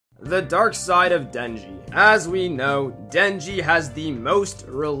The dark side of Denji. As we know, Denji has the most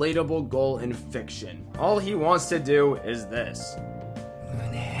relatable goal in fiction. All he wants to do is this.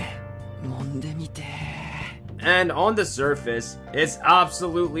 And on the surface, it's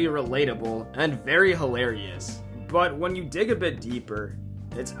absolutely relatable and very hilarious. But when you dig a bit deeper,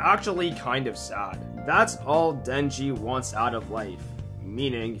 it's actually kind of sad. That's all Denji wants out of life,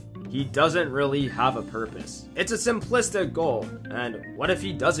 meaning he doesn't really have a purpose. It's a simplistic goal, and what if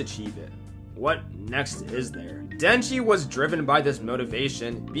he does achieve it? What next is there? Denji was driven by this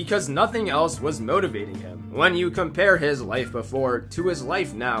motivation because nothing else was motivating him. When you compare his life before to his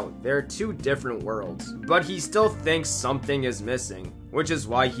life now, they're two different worlds. But he still thinks something is missing, which is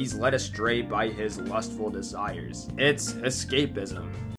why he's led astray by his lustful desires. It's escapism.